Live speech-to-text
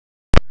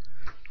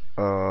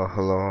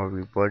Hello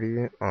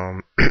everybody.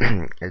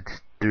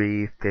 It's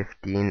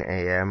 3:15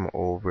 a.m.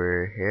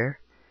 over here,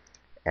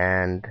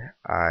 and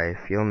I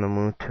feel in the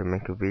mood to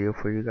make a video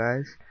for you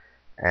guys,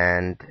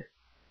 and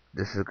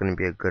this is gonna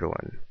be a good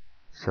one.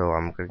 So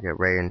I'm gonna get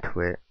right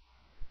into it.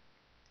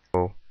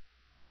 So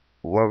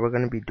what we're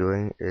gonna be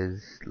doing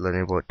is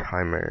learning about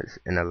timers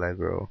in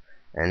Allegro,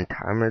 and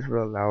timers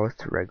will allow us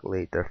to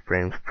regulate the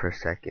frames per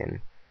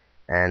second.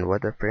 And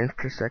what the frames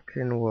per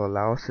second will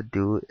allow us to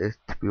do is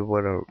to be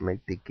able to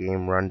make the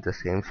game run the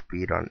same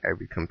speed on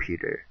every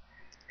computer.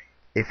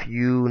 If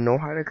you know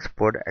how to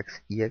export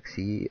exe,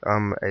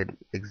 an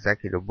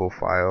executable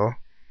file,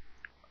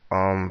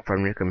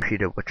 from your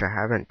computer, which I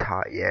haven't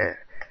taught yet,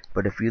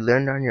 but if you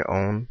learned on your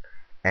own,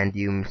 and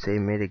you say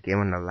made a game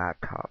on a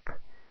laptop,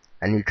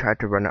 and you tried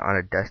to run it on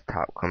a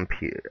desktop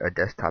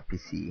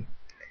PC,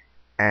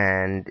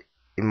 and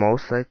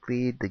most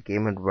likely the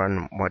game would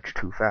run much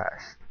too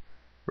fast,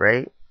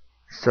 right?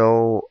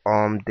 So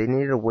they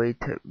needed a way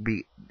to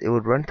be it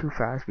would run too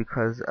fast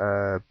because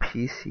a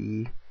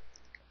PC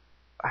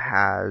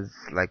has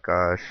like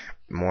a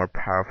more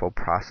powerful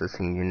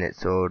processing unit,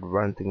 so it would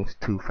run things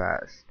too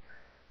fast.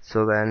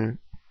 So then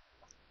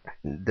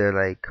they're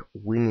like,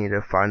 we need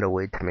to find a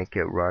way to make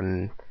it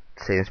run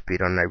the same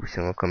speed on every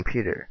single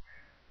computer,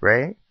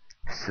 right?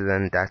 So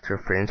then that's where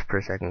frames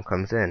per second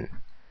comes in.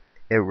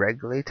 It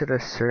regulates at a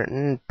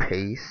certain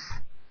pace,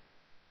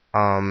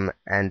 and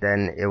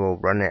then it will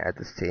run it at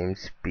the same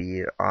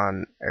speed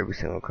on every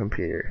single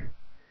computer.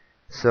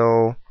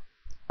 So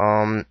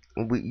you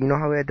know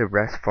how we had the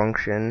rest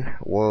function?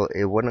 Well,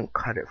 it wouldn't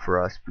cut it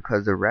for us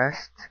because the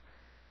rest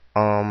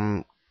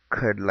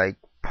could like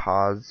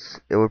pause.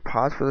 It would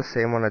pause for the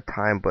same amount of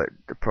time, but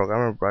the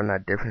program would run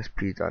at different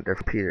speeds on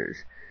different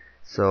computers.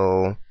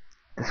 So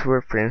this is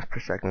where frames per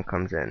second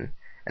comes in.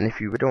 And if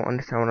you really don't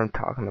understand what I'm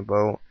talking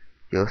about,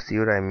 you'll see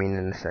what I mean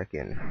in a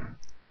second.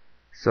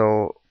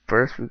 So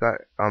first we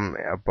got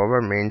above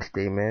our main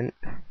statement.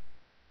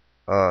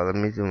 Let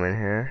me zoom in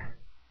here.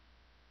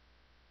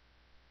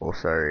 Oh,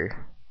 sorry,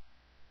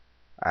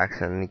 I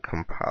accidentally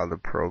compiled the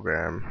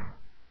program.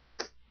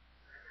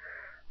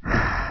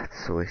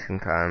 It's wasting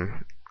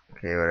time.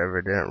 Okay, whatever,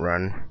 it didn't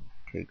run.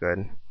 Okay,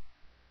 good.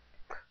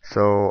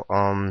 So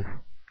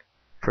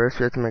first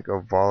we have to make a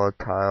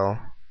volatile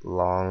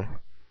long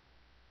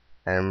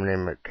and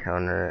name it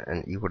counter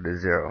and equal to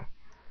 0.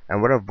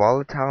 And what a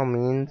volatile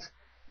means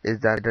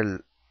is that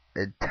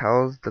it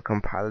tells the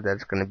compiler that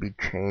it's going to be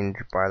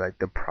changed by like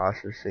the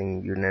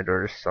processing unit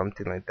or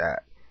something like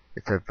that.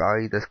 It's a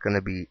value that's going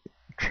to be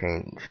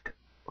changed,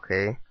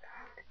 okay?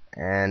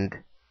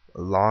 And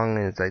long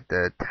is like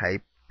the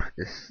type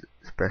is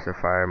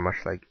specifier,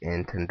 much like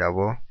int and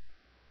double.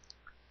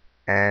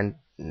 And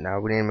now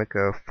we need to make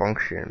a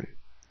function,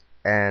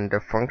 and the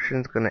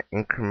function is going to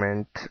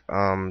increment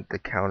the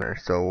counter,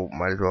 so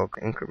might as well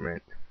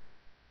increment.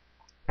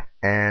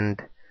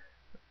 And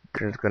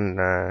there's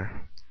gonna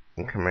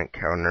increment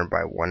counter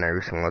by 1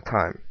 every single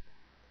time.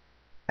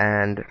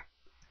 And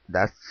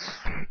that's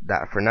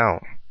that for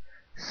now.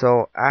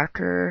 So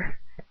after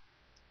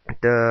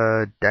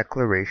the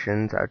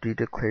declarations, after you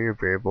declare your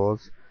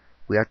variables,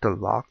 we have to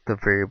lock the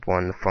variable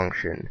in the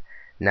function.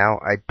 Now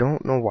I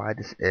don't know why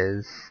this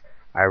is.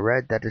 I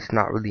read that it's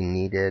not really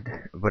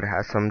needed, but it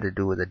has something to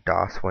do with the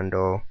DOS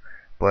window.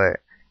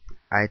 But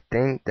I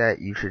think that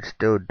you should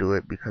still do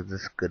it because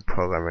it's good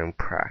programming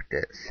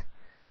practice.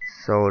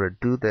 So to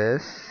do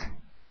this,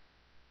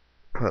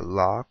 put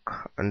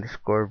lock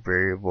underscore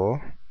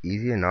variable,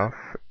 easy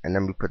enough, and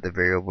then we put the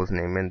variable's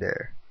name in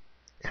there.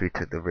 So we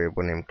took the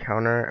variable name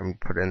counter and we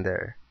put in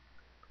there.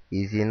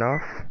 Easy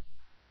enough.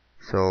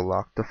 So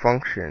lock the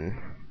function.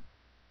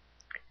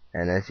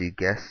 And as you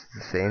guessed,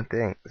 the same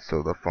thing.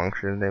 So the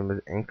function name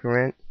is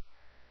increment.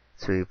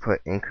 So we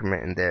put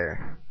increment in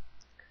there.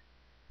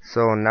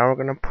 So now we're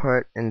gonna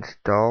put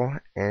install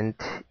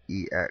int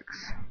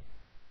ex.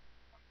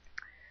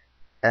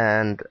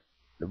 And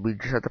we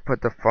just have to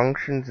put the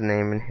function's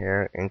name in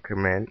here,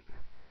 increment.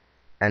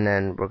 And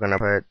then we're gonna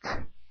put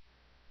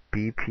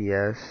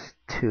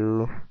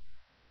bps2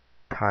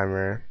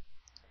 timer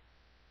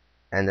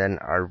and then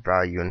our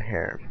value in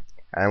here.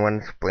 I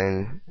want to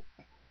explain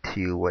to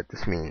you what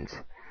this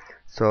means.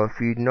 So if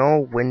you know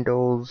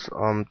Windows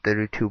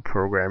 32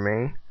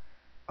 programming,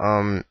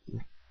 when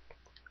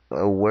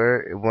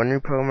we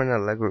program in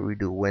Allegro we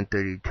do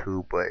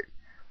Win32, but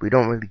we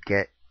don't really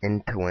get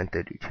into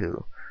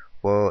Win32.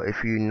 Well,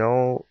 if you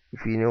know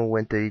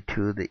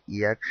Win32, the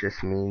ex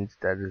just means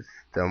that is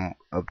the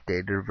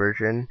updated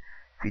version.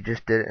 If you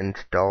just did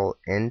install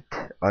int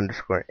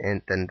underscore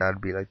int, then that'd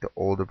be like the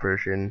older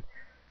version.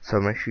 So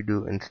make sure you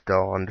do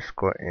install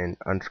underscore int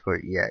underscore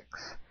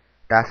ex.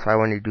 That's why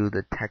when you do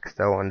the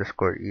textile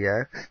underscore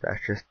ex,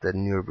 that's just the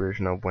newer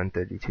version of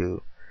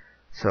Win32.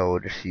 So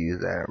just use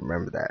that,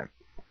 remember that.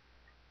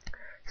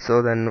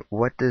 So then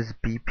what does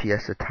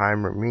BPS a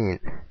timer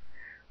mean?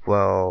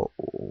 Well,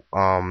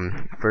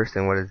 first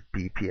thing, what is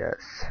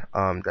BPS?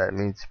 That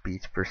means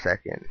beats per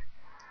second.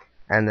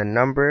 And the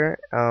number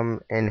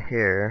in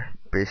here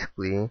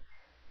basically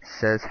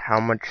says how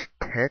much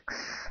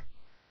ticks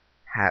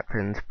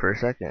happens per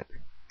second.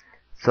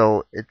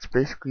 So it's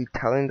basically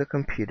telling the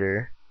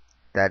computer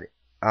that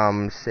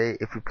say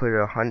if we put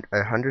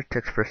 100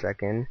 ticks per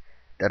second,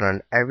 that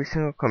on every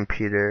single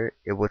computer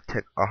it will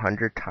tick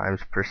 100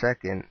 times per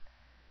second.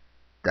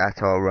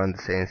 That's all run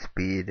the same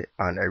speed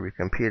on every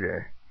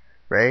computer,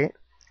 right?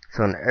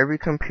 So on every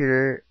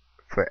computer,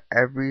 for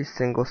every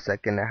single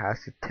second, it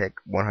has to tick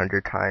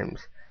 100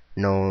 times.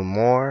 No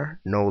more,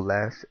 no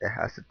less, it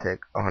has to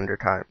tick 100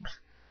 times.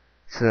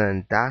 So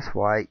then that's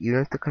why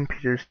even if the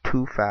computer is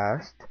too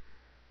fast,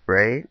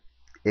 right,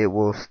 it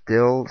will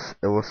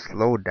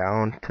slow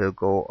down to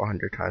go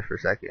 100 times per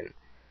second,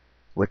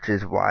 which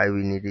is why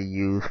we need to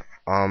use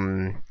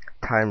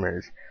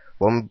timers.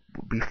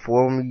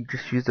 Before, when we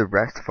just use the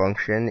rest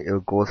function, it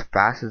would go as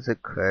fast as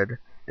it could.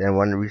 Then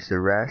when it reached the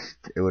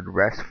rest, it would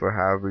rest for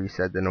however you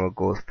said. Then it would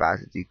go as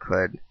fast as you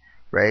could,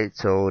 right?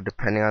 So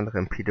depending on the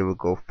computer, it would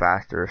go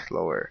faster or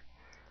slower.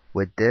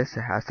 With this,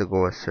 it has to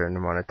go a certain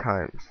amount of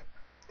times.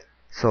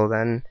 So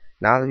then,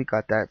 now that we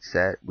got that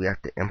set, we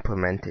have to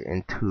implement it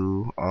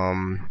into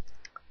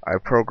our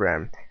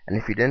program. And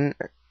if you didn't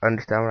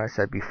understand what I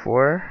said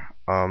before,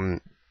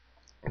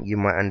 you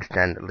might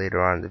understand it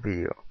later on in the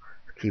video.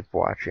 Keep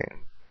watching.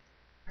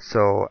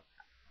 So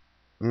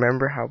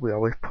remember how we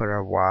always put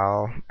our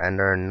while and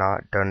our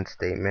not done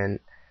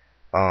statement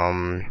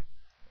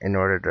in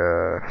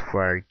order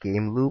for our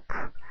game loop?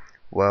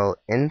 Well,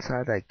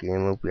 inside that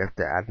game loop we have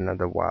to add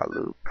another while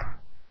loop.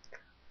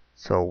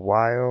 So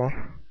while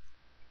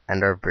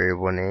and our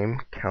variable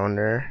name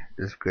counter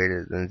is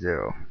greater than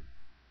 0.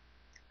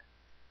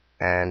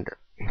 And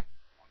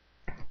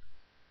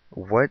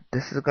what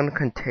this is going to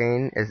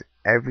contain is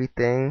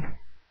everything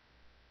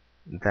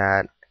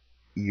that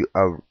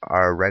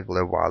our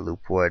regular while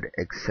loop would,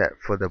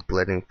 except for the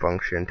blitting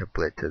function to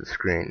blit to the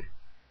screen.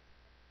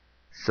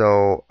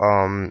 So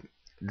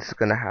this is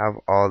gonna have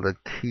all the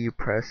key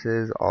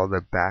presses, all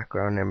the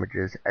background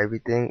images,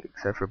 everything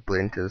except for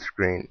blitting to the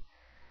screen.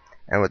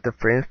 And with the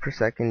frames per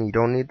second, you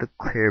don't need the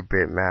clear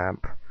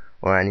bitmap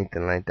or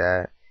anything like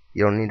that.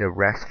 You don't need a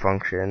rest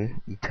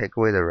function. You take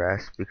away the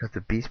rest because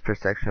the beats per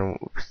second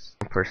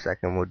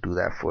will do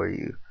that for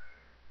you,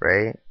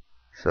 right?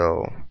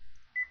 So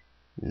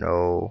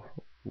no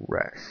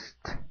rest.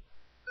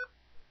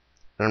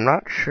 I'm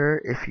not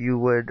sure if you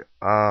would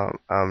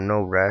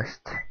no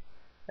rest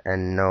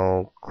and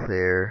no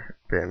clear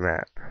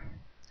bitmap.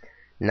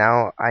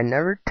 Now, I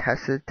never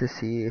tested to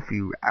see if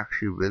you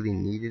actually really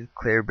needed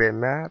clear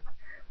bitmap,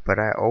 but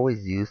I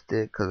always used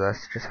it because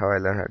that's just how I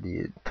learned how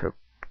to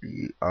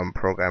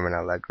program in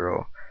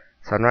Allegro.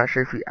 So I'm not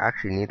sure if you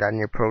actually need that in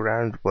your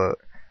programs, but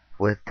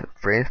with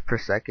frames per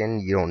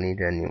second, you don't need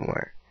it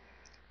anymore.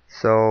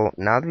 So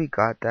now that we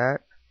got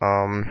that,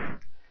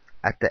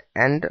 at the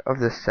end of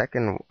the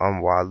second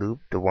while loop,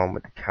 the one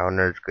with the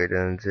counter is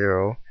greater than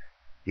 0,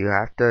 you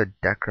have to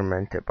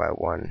decrement it by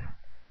 1.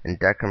 And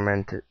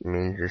decrement it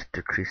means just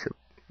decrease it,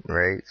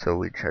 right? So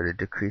we try to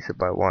decrease it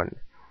by 1.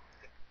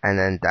 And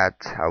then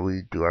that's how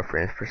we do our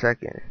frames per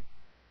second,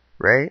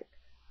 right?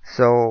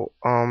 So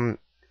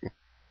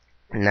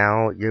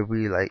now you'll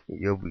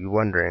be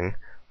wondering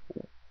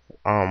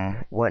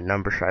what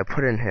number should I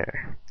put in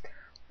here?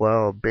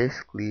 Well,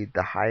 basically,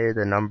 the higher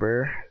the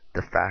number,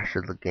 the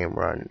faster the game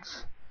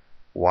runs.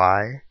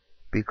 Why?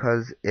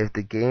 Because if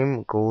the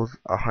game goes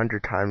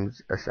 100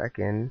 times a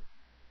second,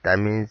 that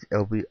means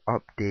it'll be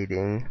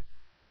updating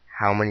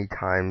how many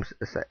times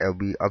it'll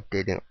be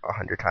updating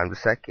 100 times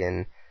a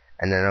second,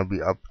 and then it'll be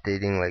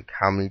updating like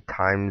how many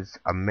times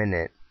a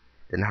minute,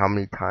 then how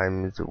many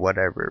times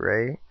whatever,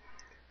 right?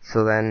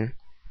 So then,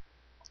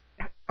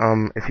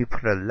 if you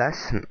put a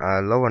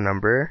lower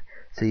number,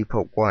 so you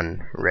put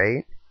 1,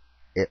 right?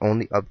 It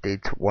only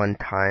updates 1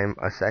 time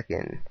a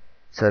second,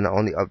 so it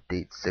only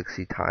updates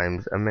 60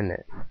 times a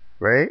minute,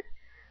 right?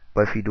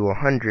 But if you do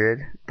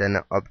 100, then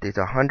it updates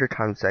 100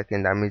 times a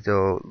second. That means it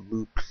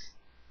loops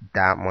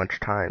that much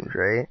times,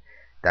 right?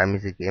 That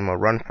means the game will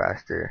run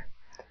faster.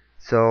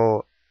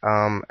 So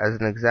as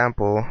an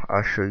example,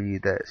 I'll show you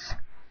this.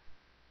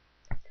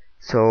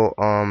 So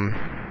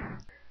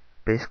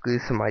basically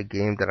this is my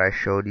game that I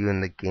showed you in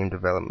the game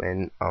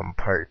development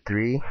part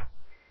 3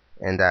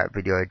 in that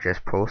video I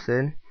just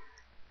posted.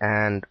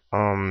 And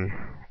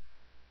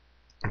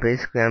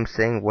basically I'm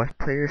saying once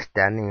player's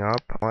standing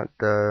up, I want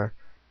the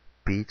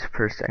beats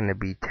per second to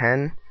be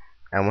 10,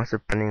 and once they're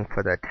planning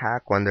for the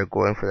attack, when they're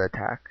going for the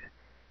attack,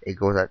 it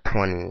goes at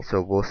 20, so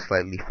it goes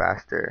slightly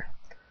faster.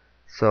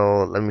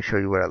 So let me show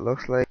you what it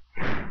looks like.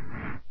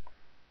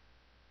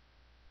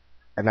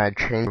 And I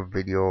changed the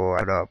video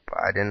up.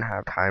 I didn't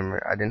have the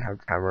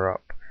timer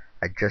up.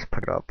 I just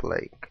put it up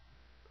like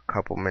a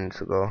couple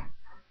minutes ago.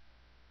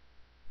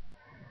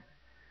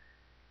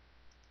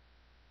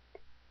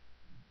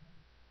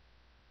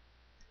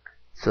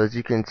 So as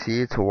you can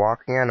see, it's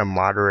walking at a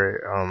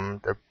moderate,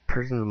 the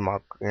person's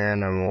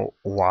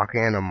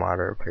walking at a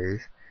moderate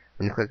pace.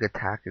 When you click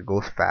attack, it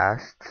goes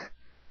fast,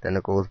 then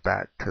it goes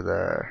back to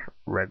the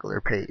regular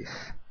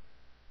pace.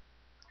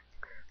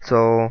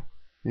 So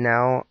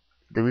now,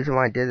 the reason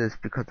why I did this is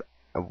because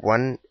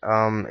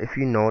if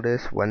you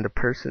notice, when the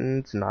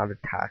person's not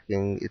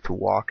attacking, it's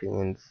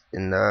walking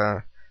in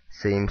the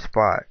same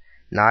spot.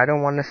 Now I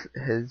don't want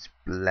his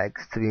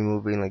legs to be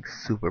moving like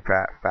super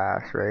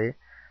fast, right?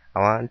 I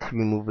want it to be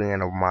moving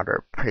at a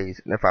moderate pace.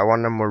 And if I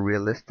want a more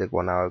realistic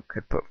one, I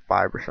could put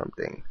 5 or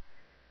something.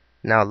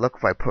 Now look,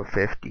 if I put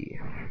 50,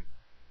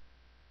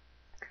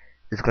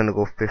 it's gonna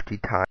go 50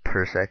 times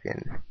per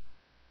second.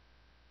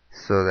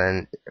 So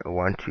then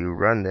once you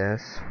run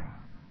this,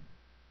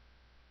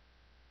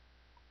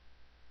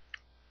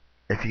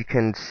 if you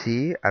can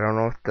see, I don't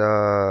know if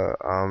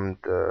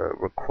the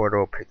recorder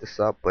will pick this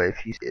up, but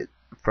if you see it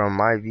from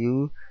my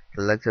view,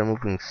 the legs are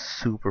moving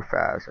super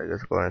fast. Like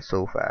it's going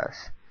so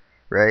fast,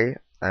 right?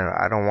 And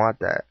I don't want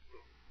that.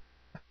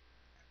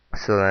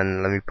 So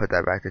then let me put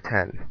that back to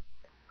 10.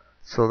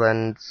 So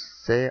then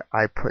say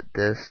I put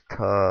this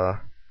to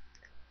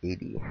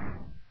 80.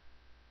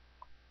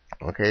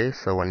 Okay,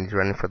 so when he's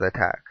running for the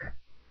attack.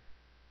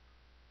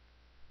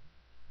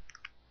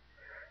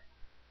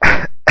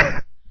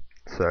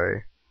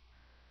 Sorry.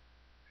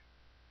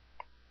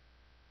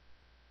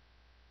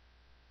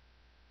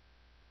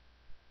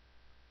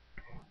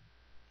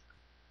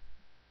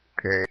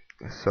 Okay,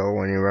 so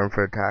when you run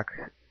for attack,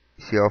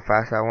 see how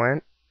fast I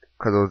went?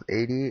 Because it was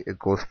 80, it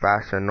goes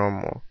faster than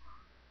normal,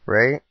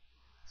 right?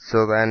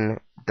 So then,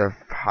 the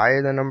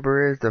higher the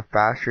number is, the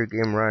faster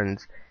your game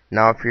runs.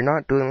 Now, if you're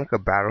not doing like a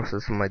battle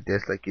system like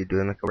this, like you're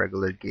doing like a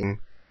regular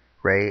game,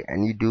 right?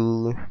 And you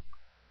do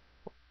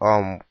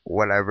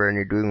whatever, and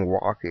you're doing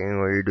walking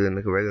or you're doing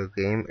like a regular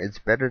game, it's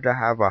better to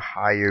have a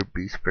higher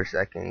beats per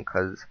second,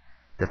 because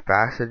the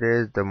faster it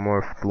is, the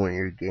more fluent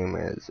your game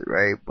is,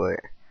 right?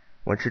 But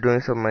once you're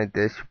doing something like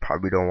this, you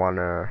probably don't want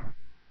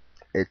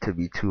it to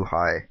be too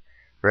high,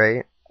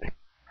 right?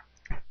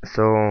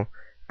 So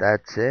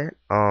that's it.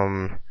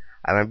 I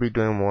might be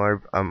doing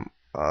more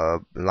a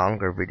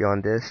longer video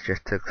on this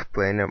just to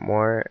explain it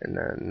more in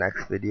the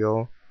next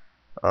video.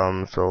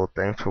 So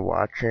thanks for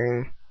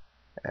watching,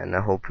 and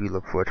I hope you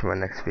look forward to my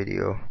next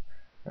video,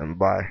 and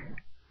bye.